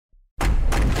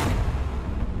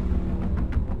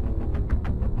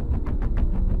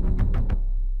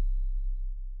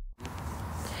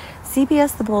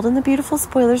CBS The Bold and the Beautiful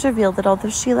spoilers reveal that although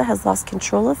Sheila has lost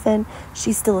control of Finn,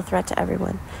 she's still a threat to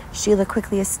everyone. Sheila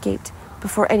quickly escaped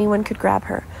before anyone could grab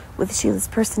her. With Sheila's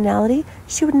personality,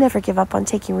 she would never give up on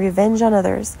taking revenge on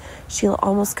others. Sheila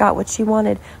almost got what she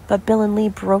wanted, but Bill and Lee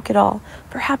broke it all.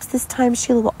 Perhaps this time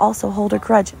Sheila will also hold a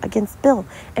grudge against Bill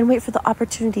and wait for the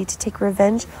opportunity to take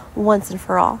revenge once and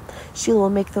for all. Sheila will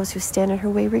make those who stand in her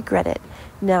way regret it.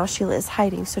 Now Sheila is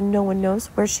hiding, so no one knows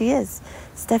where she is.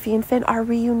 Steffy and Finn are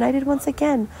reunited once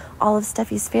again. All of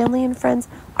Steffi's family and friends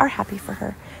are happy for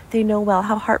her. They know well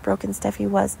how heartbroken Steffy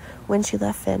was when she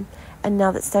left Finn. And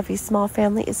now that Steffi's small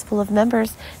family is full of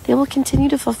members, they will continue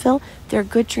to fulfill their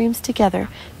good dreams together.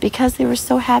 Because they were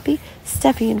so happy,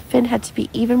 Steffy and Finn had to be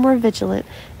even more vigilant,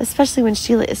 especially when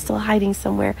Sheila is still hiding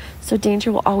somewhere, so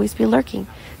danger will always be lurking.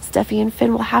 Steffy and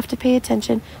Finn will have to pay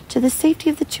attention to the safety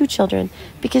of the two children,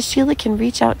 because Sheila can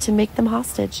reach out to make them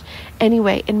hostage.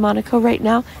 Anyway, in Monaco right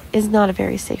now is not a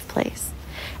very safe place.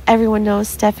 Everyone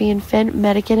knows Steffy and Finn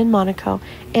met again in Monaco,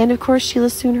 and of course Sheila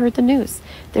soon heard the news.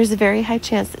 There's a very high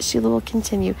chance that Sheila will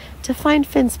continue to find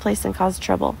Finn's place and cause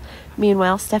trouble.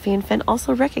 Meanwhile, Steffy and Finn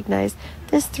also recognize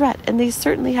this threat, and they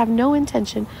certainly have no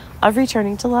intention of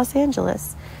returning to Los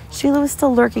Angeles. Sheila was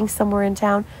still lurking somewhere in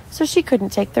town, so she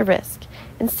couldn't take the risk.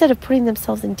 Instead of putting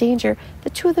themselves in danger, the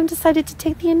two of them decided to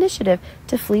take the initiative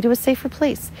to flee to a safer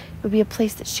place. It would be a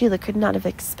place that Sheila could not have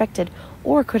expected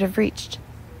or could have reached.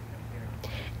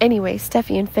 Anyway,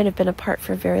 Steffy and Finn have been apart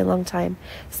for a very long time.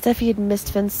 Steffy had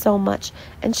missed Finn so much,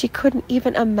 and she couldn't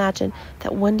even imagine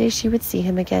that one day she would see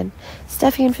him again.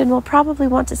 Steffy and Finn will probably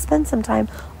want to spend some time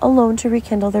alone to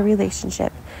rekindle their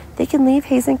relationship. They can leave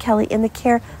Hayes and Kelly in the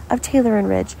care of Taylor and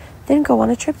Ridge, then go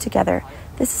on a trip together.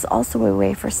 This is also a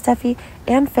way for Steffy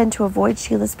and Finn to avoid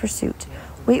Sheila's pursuit.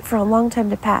 Wait for a long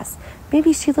time to pass.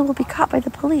 Maybe Sheila will be caught by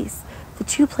the police. The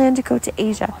two plan to go to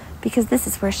Asia, because this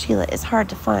is where Sheila is hard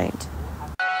to find.